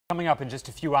Coming up in just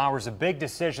a few hours, a big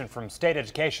decision from state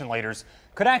education leaders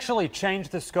could actually change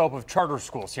the scope of charter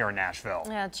schools here in Nashville.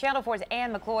 Channel 4's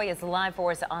Ann McCloy is live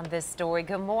for us on this story.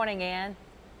 Good morning, Ann.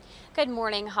 Good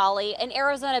morning, Holly. An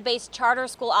Arizona-based charter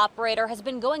school operator has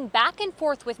been going back and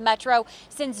forth with Metro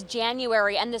since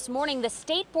January, and this morning the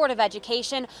State Board of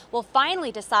Education will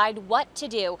finally decide what to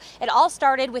do. It all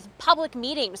started with public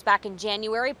meetings back in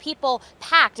January. People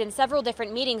packed in several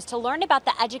different meetings to learn about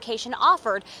the education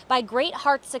offered by Great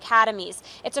Hearts Academies.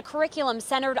 It's a curriculum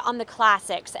centered on the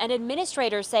classics, and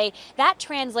administrators say that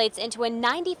translates into a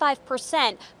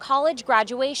 95% college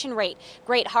graduation rate.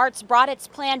 Great Hearts brought its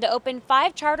plan to open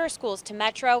 5 charter schools to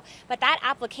Metro, but that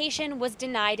application was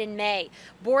denied in May.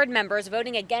 Board members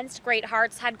voting against Great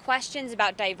Hearts had questions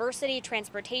about diversity,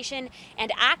 transportation,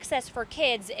 and access for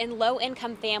kids in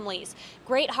low-income families.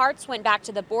 Great Hearts went back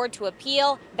to the board to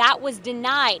appeal. That was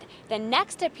denied. The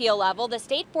next appeal level, the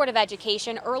State Board of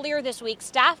Education, earlier this week,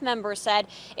 staff members said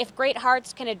if Great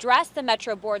Hearts can address the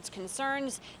Metro Board's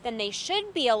concerns, then they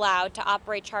should be allowed to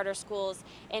operate charter schools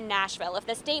in Nashville. If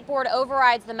the State Board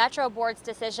overrides the Metro Board's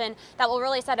decision, that will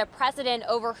really set a precedent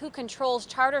over who controls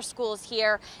charter schools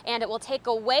here, and it will take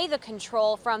away the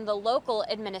control from the local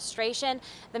administration.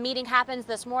 The meeting happens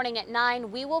this morning at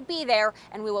 9. We will be there,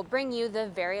 and we will bring you the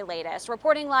very latest.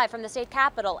 Reporting live from the state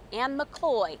capitol, Ann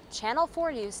McCloy, Channel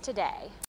 4 News Today.